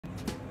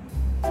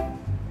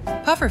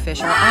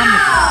Pufferfish are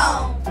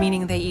omnivores,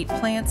 meaning they eat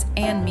plants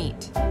and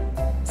meat.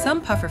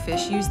 Some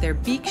pufferfish use their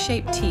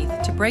beak-shaped teeth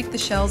to break the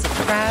shells of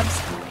crabs,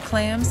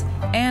 clams,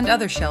 and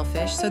other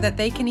shellfish so that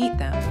they can eat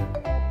them.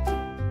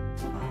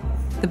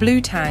 The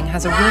blue tang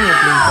has a royal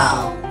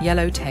blue body,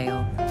 yellow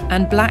tail,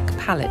 and black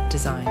palate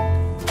design.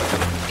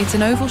 It's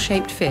an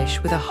oval-shaped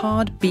fish with a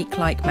hard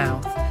beak-like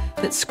mouth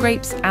that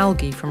scrapes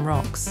algae from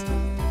rocks.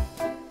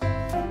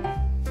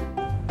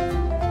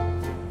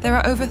 There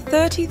are over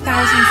 30,000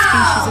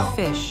 species of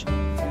fish.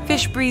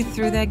 Fish breathe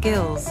through their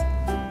gills.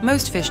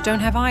 Most fish don't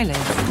have eyelids.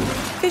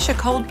 Fish are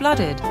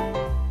cold-blooded.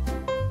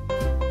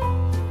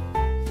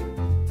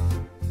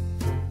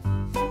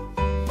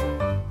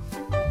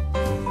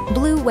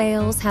 Blue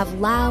whales have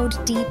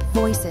loud, deep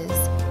voices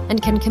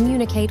and can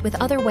communicate with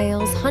other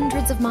whales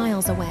hundreds of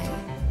miles away.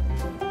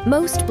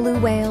 Most blue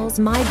whales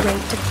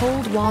migrate to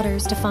cold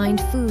waters to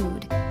find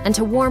food and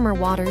to warmer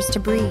waters to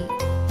breed.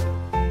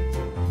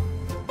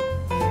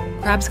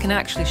 Crabs can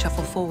actually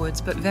shuffle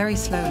forwards, but very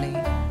slowly.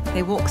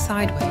 They walk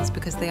sideways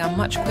because they are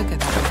much quicker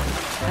that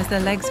way, as their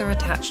legs are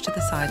attached to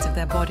the sides of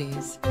their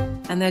bodies,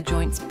 and their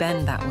joints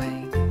bend that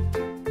way.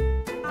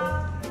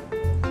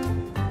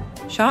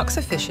 Sharks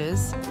are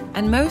fishes,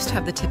 and most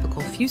have the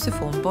typical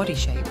fusiform body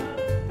shape.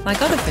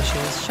 Like other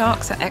fishes,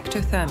 sharks are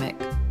ectothermic,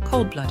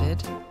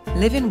 cold-blooded,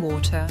 live in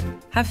water,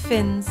 have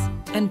fins,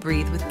 and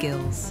breathe with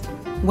gills.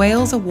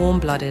 Whales are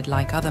warm-blooded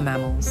like other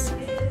mammals.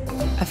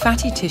 A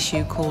fatty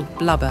tissue called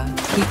blubber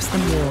keeps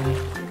them warm.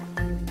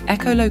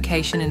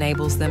 Echolocation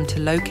enables them to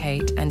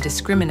locate and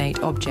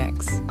discriminate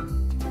objects.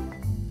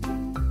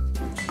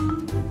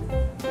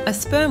 A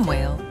sperm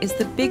whale is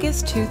the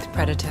biggest toothed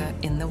predator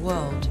in the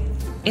world.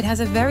 It has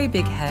a very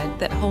big head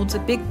that holds a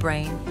big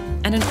brain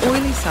and an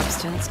oily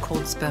substance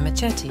called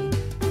spermaceti,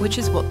 which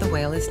is what the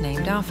whale is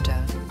named after.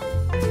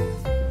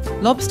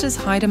 Lobsters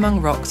hide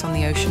among rocks on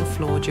the ocean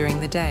floor during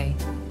the day.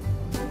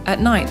 At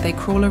night, they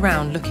crawl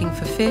around looking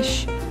for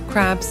fish,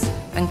 crabs,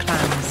 and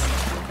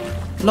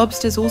clams.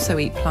 Lobsters also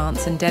eat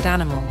plants and dead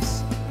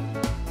animals.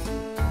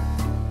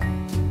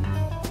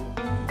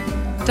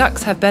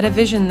 Ducks have better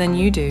vision than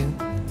you do.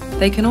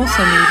 They can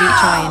also move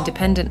each eye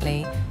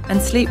independently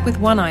and sleep with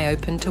one eye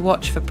open to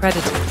watch for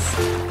predators.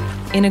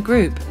 In a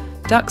group,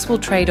 ducks will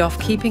trade off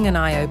keeping an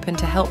eye open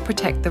to help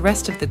protect the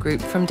rest of the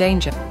group from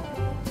danger.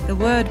 The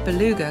word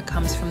beluga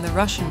comes from the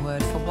Russian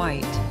word for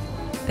white.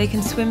 They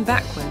can swim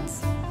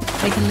backwards.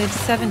 They can live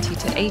 70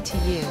 to 80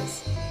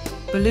 years.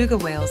 Beluga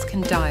whales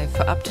can dive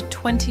for up to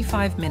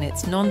 25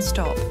 minutes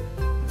non-stop.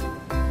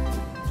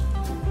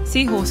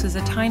 Seahorses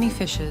are tiny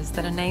fishes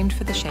that are named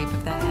for the shape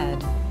of their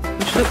head,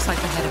 which looks like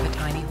the head of a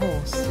tiny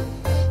horse.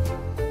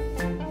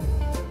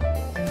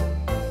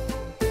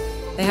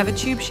 They have a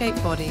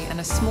tube-shaped body and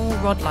a small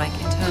rod-like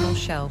internal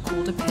shell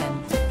called a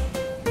pen.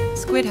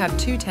 Squid have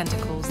 2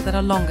 tentacles that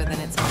are longer than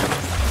its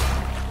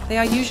arms. They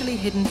are usually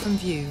hidden from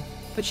view,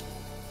 but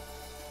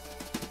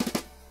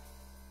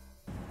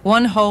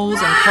one-holes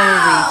and coral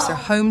reefs are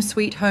home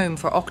sweet home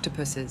for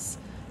octopuses.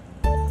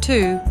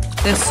 2,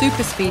 they're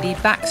super speedy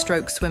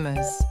backstroke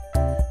swimmers.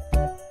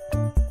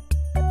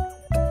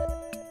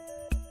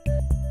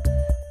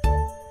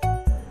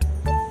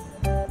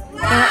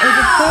 There are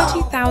over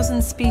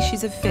 30,000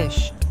 species of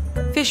fish.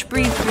 Fish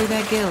breathe through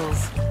their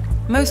gills.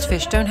 Most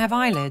fish don't have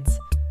eyelids.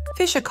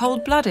 Fish are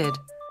cold-blooded.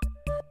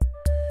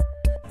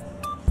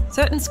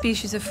 Certain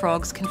species of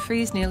frogs can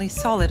freeze nearly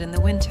solid in the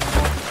winter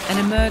and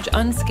emerge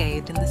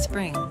unscathed in the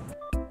spring.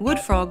 Wood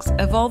frogs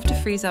evolved to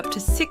freeze up to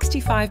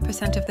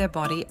 65% of their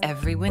body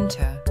every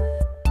winter.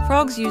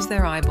 Frogs use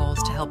their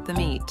eyeballs to help them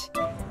eat.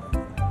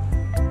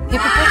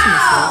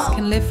 Hippopotamuses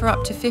can live for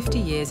up to 50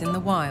 years in the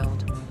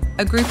wild.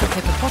 A group of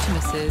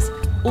hippopotamuses,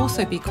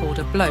 also be called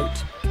a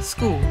bloat,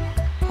 school,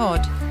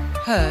 pod,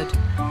 herd,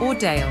 or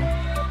dale.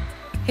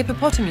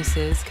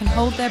 Hippopotamuses can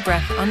hold their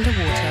breath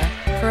underwater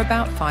for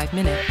about 5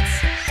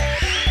 minutes.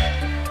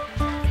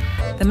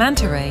 The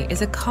manta ray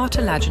is a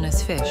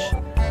cartilaginous fish.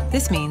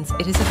 This means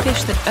it is a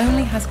fish that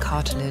only has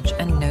cartilage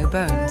and no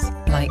bones,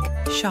 like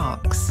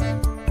sharks.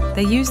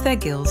 They use their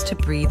gills to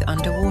breathe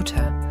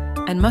underwater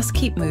and must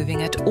keep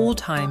moving at all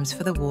times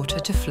for the water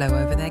to flow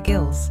over their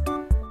gills.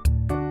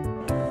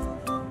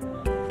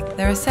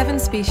 There are 7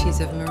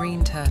 species of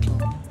marine turtle.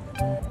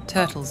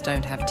 Turtles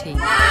don't have teeth.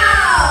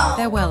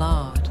 They're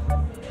well-arred.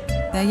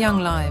 Their young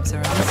lives are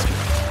a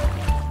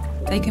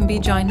mystery. They can be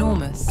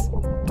ginormous.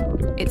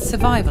 It's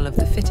survival of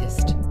the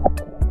fittest.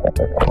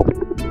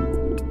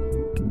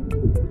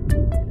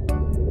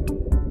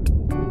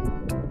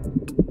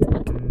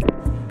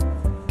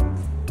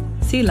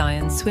 Sea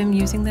lions swim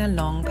using their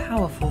long,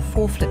 powerful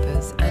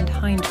foreflippers and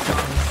hind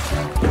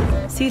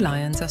flippers. Sea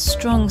lions are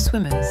strong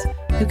swimmers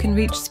who can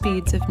reach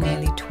speeds of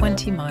nearly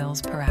 20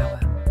 miles per hour.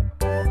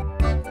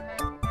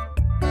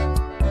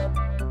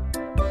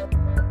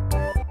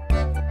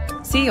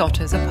 Sea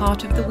otters are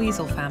part of the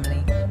weasel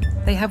family.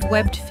 They have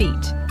webbed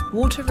feet,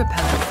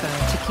 water-repellent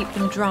fur to keep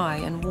them dry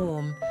and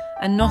warm,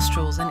 and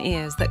nostrils and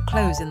ears that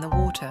close in the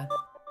water.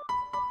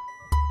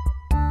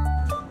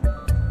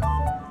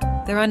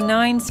 There are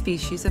 9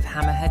 species of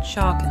hammerhead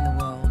shark in the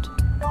world.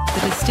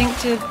 The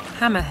distinctive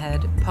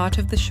hammerhead part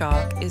of the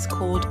shark is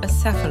called a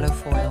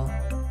cephalofoil.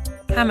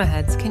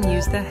 Hammerheads can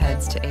use their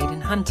heads to aid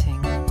in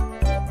hunting.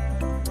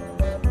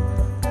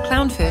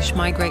 Clownfish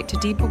migrate to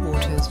deeper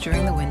waters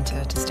during the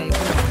winter to stay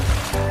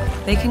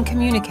warm. They can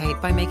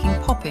communicate by making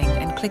popping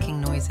and clicking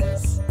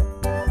noises.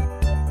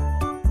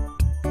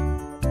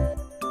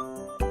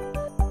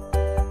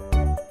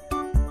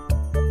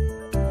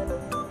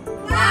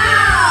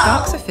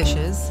 Sharks are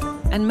fishes,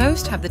 and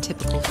most have the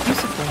typical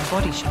fusiform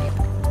body shape.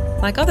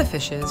 Like other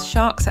fishes,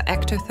 sharks are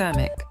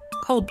ectothermic,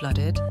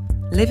 cold-blooded,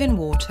 live in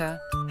water,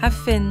 have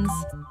fins,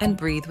 and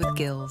breathe with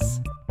gills.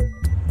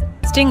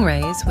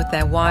 Stingrays, with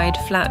their wide,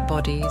 flat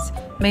bodies,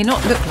 may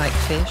not look like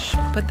fish,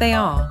 but they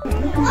are.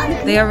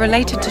 They are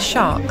related to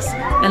sharks,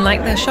 and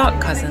like their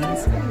shark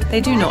cousins, they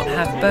do not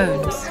have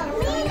bones.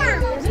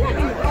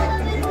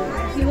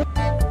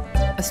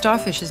 A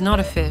starfish is not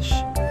a fish.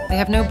 They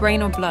have no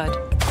brain or blood.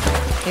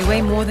 They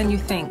weigh more than you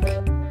think.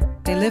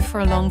 They live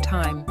for a long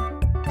time.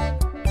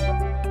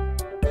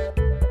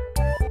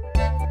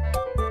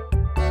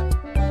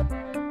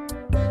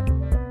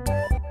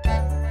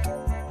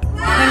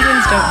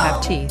 Penguins don't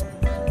have teeth.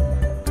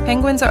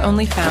 Penguins are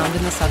only found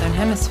in the southern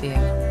hemisphere.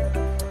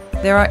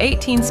 There are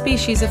 18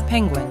 species of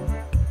penguin.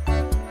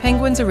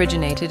 Penguins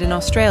originated in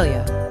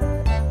Australia.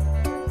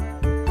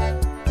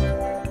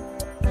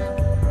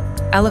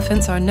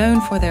 Elephants are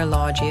known for their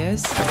large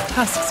ears,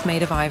 tusks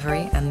made of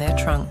ivory, and their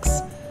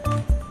trunks.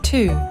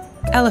 2.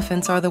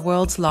 Elephants are the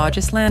world's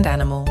largest land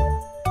animal.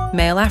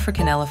 Male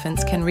African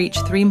elephants can reach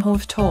 3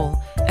 meters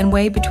tall and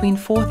weigh between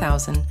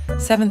 4,000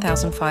 and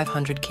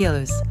 7,500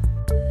 kilos.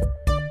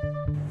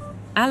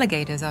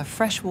 Alligators are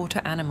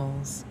freshwater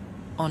animals.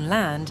 On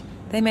land,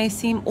 they may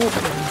seem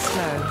awkward and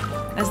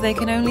slow, as they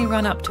can only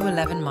run up to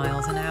 11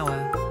 miles an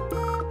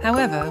hour.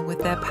 However, with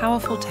their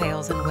powerful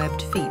tails and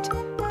webbed feet,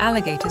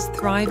 alligators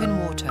thrive in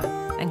water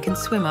and can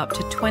swim up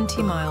to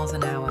 20 miles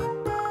an hour.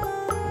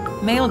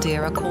 Male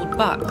deer are called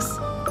bucks,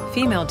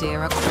 female deer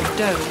are called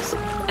does,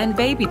 and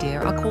baby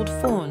deer are called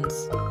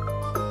fawns.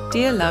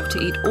 Deer love to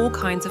eat all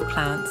kinds of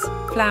plants,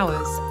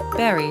 flowers,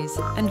 berries,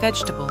 and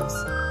vegetables.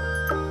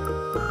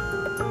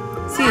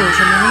 Seals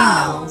are marine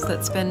mammals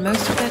that spend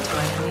most of their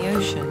time in the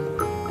ocean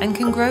and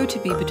can grow to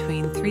be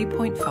between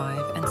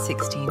 3.5 and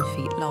 16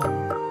 feet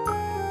long.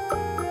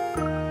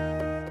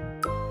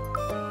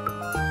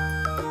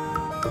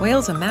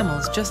 Whales are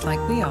mammals just like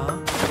we are.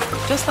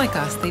 Just like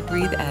us, they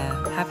breathe air,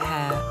 have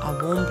hair,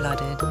 are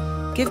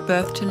warm-blooded, give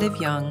birth to live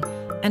young,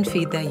 and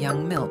feed their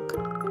young milk.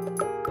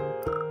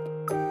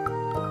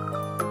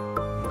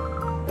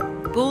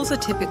 Bulls are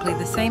typically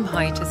the same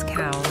height as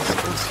cows,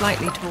 or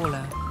slightly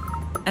taller.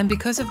 And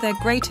because of their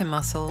greater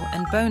muscle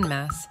and bone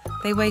mass,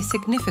 they weigh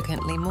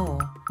significantly more.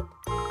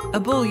 A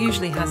bull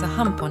usually has a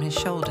hump on his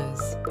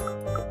shoulders.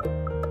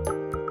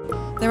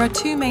 There are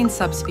 2 main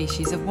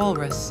subspecies of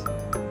walrus.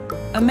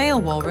 A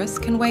male walrus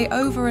can weigh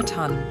over a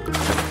ton.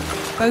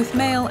 Both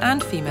male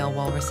and female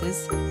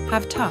walruses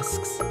have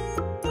tusks.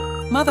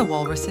 Mother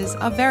walruses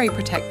are very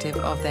protective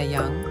of their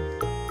young.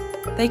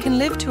 They can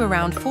live to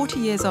around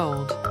 40 years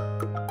old,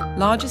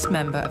 largest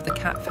member of the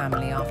cat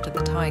family after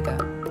the tiger.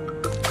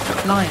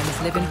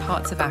 Lions live in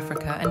parts of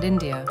Africa and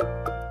India.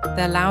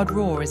 Their loud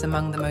roar is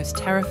among the most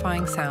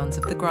terrifying sounds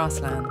of the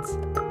grasslands.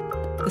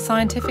 The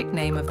scientific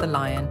name of the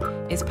lion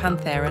is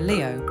Panthera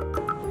leo.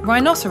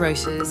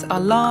 Rhinoceroses are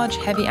large,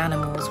 heavy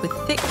animals with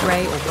thick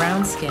grey or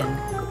brown skin,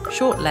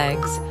 short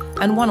legs,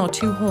 and 1 or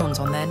 2 horns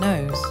on their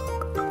nose.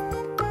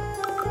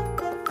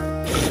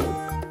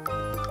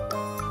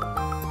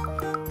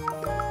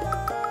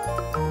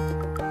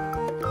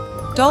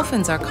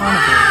 Dolphins are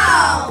carnivores.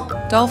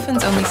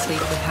 Dolphins only sleep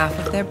with half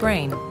of their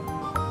brain.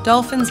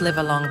 Dolphins live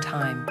a long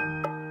time.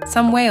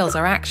 Some whales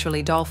are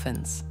actually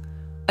dolphins.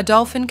 A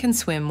dolphin can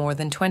swim more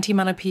than 20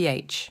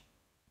 mph.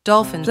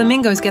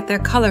 Flamingos get their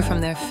color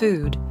from their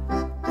food.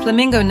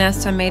 Flamingo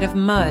nests are made of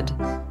mud.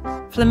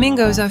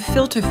 Flamingos are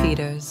filter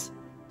feeders.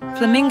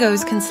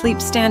 Flamingos can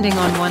sleep standing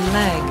on one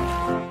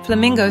leg.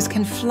 Flamingos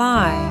can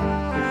fly.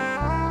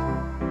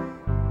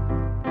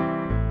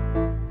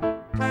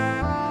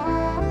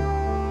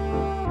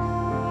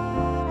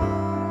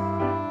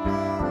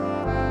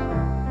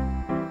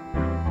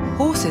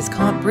 Horses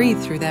can't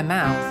breathe through their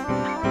mouth.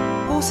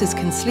 Horses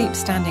can sleep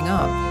standing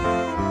up.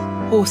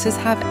 Horses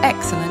have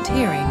excellent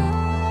hearing.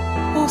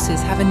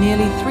 Horses have a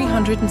nearly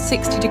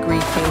 360-degree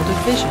field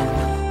of vision.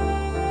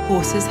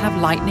 Horses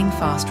have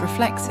lightning-fast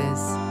reflexes.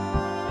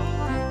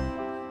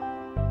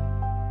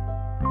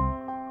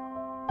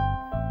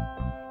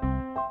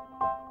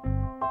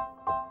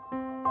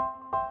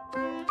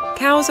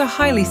 Cows are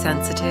highly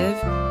sensitive,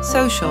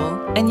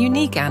 social, and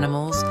unique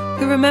animals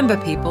who remember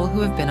people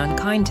who have been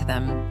unkind to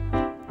them.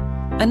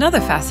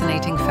 Another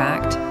fascinating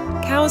fact,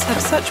 cows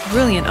have such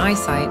brilliant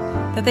eyesight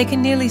that they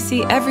can nearly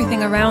see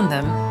everything around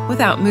them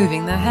without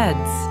moving their heads.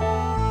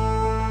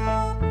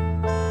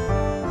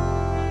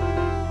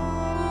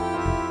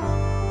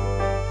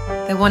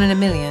 They're 1 in a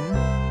million,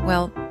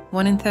 well,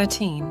 1 in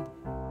 13.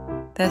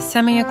 They're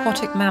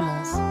semi-aquatic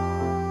mammals.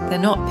 They're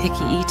not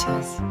picky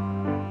eaters.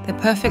 They're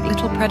perfect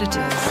little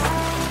predators.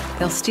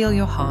 they'll steal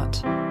your heart.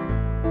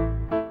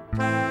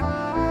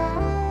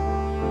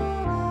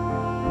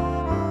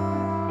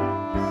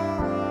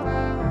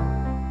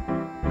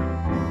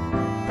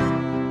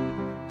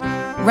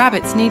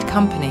 Rabbits need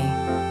company.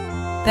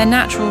 They're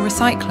natural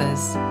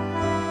recyclers.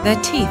 Their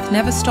teeth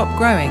never stop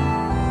growing.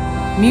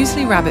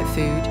 Muesli rabbit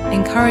food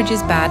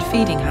encourages bad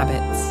feeding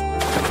habits.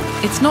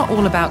 It's not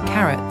all about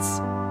carrots.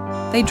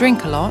 They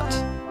drink a lot.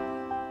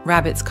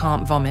 Rabbits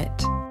can't vomit.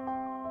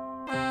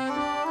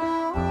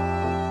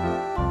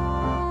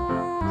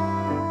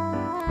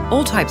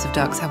 All types of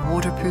ducks have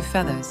waterproof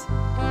feathers.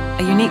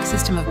 A unique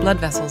system of blood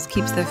vessels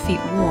keeps their feet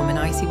warm in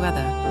icy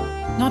weather.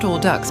 Not all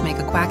ducks make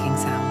a quacking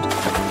sound.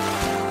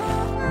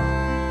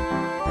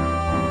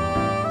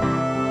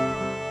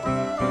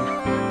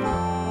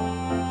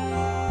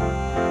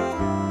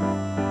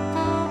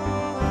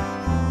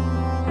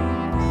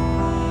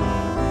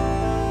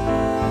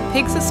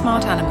 Pigs are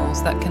smart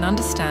animals that can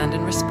understand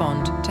and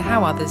respond to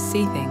how others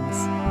see things.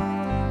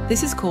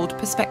 This is called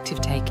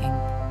perspective taking.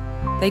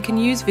 They can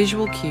use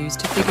visual cues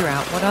to figure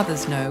out what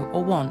others know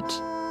or want.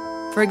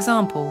 For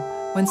example,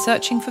 when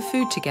searching for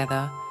food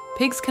together,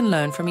 pigs can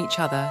learn from each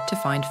other to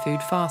find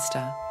food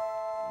faster.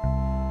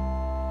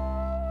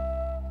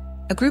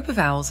 A group of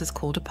owls is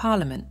called a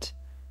parliament.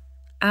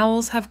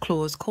 Owls have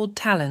claws called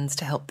talons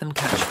to help them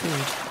catch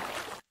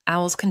food.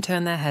 Owls can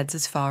turn their heads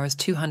as far as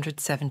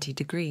 270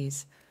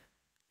 degrees.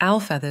 Owl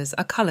feathers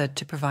are coloured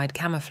to provide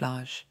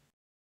camouflage.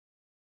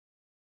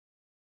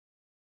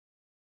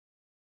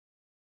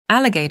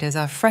 Alligators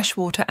are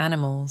freshwater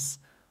animals.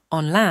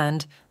 On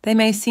land, they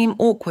may seem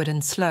awkward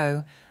and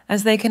slow,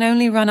 as they can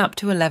only run up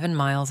to 11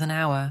 miles an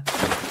hour.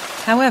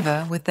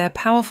 However, with their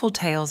powerful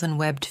tails and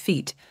webbed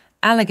feet,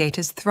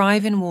 alligators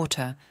thrive in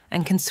water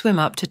and can swim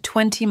up to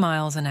 20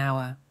 miles an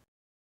hour.